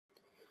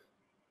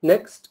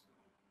Next,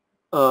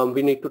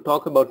 we need to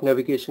talk about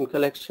navigation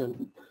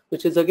collection,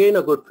 which is again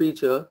a good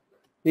feature.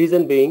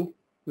 Reason being,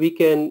 we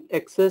can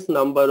access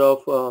number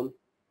of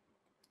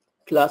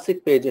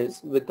classic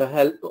pages with the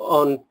help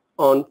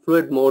on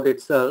fluid mode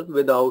itself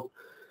without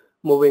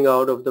moving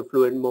out of the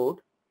fluid mode,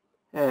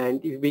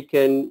 and we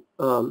can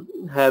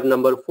have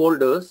number of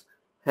folders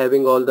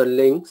having all the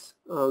links,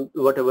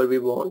 whatever we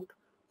want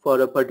for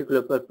a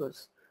particular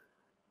purpose.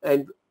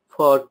 And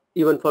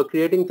even for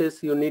creating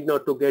this, you need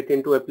not to get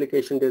into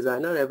application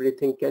designer.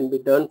 Everything can be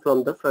done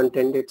from the front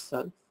end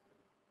itself.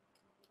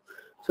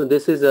 So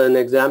this is an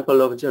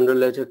example of general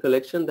ledger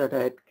collection that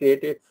I had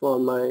created for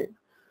my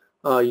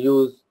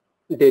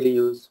daily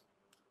use.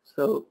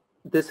 So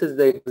this is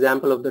the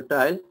example of the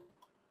tile.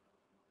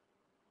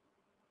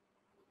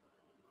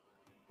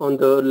 On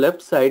the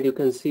left side, you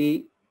can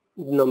see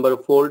number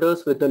of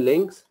folders with the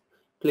links.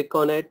 Click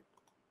on it.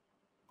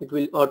 It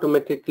will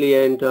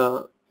automatically, and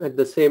at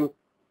the same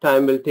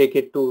time will take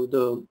it to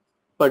the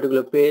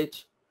particular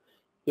page.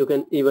 You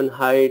can even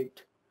hide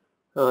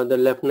the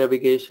left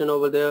navigation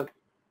over there.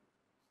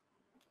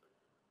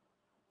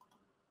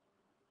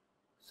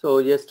 So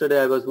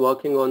yesterday I was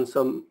working on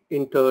some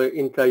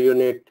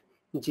intra-unit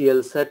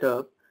GL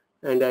setup,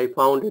 and I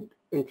found it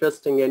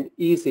interesting and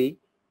easy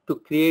to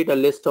create a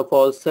list of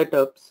all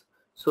setups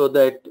so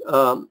that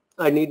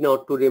I need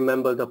not to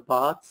remember the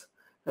paths,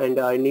 and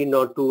I need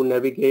not to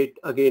navigate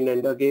again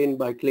and again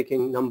by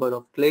clicking number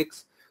of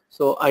clicks.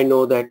 So I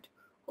know that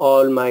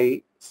all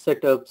my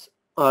setups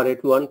are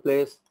at one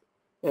place,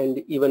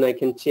 and even I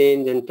can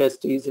change and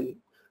test easily.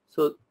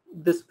 So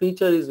this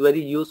feature is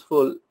very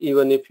useful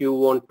even if you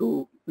want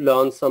to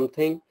learn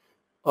something.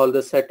 All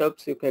the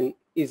setups, you can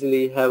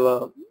easily have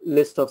a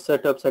list of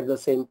setups at the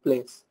same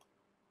place.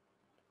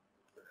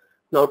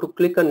 Now to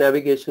click a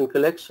navigation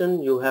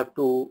collection, you have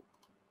to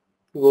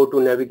go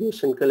to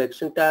navigation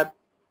collection tab.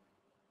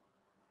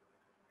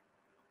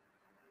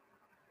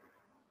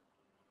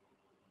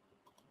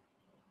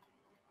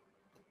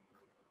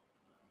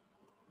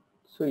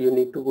 So you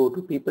need to go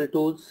to People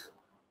Tools.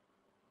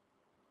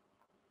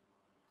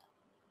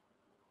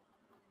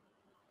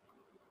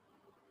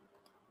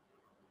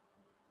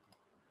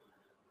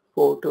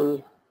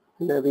 Portal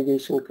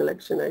Navigation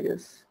Collection, I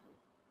guess.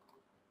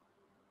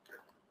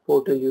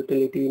 Portal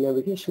Utility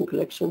Navigation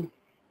Collection.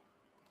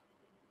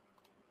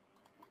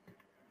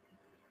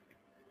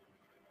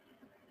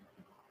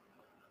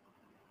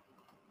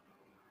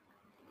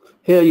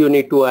 Here you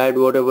need to add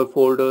whatever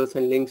folders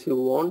and links you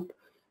want,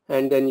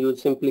 and then you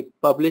simply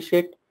publish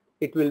it.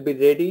 It will be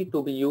ready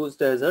to be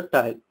used as a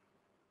tile.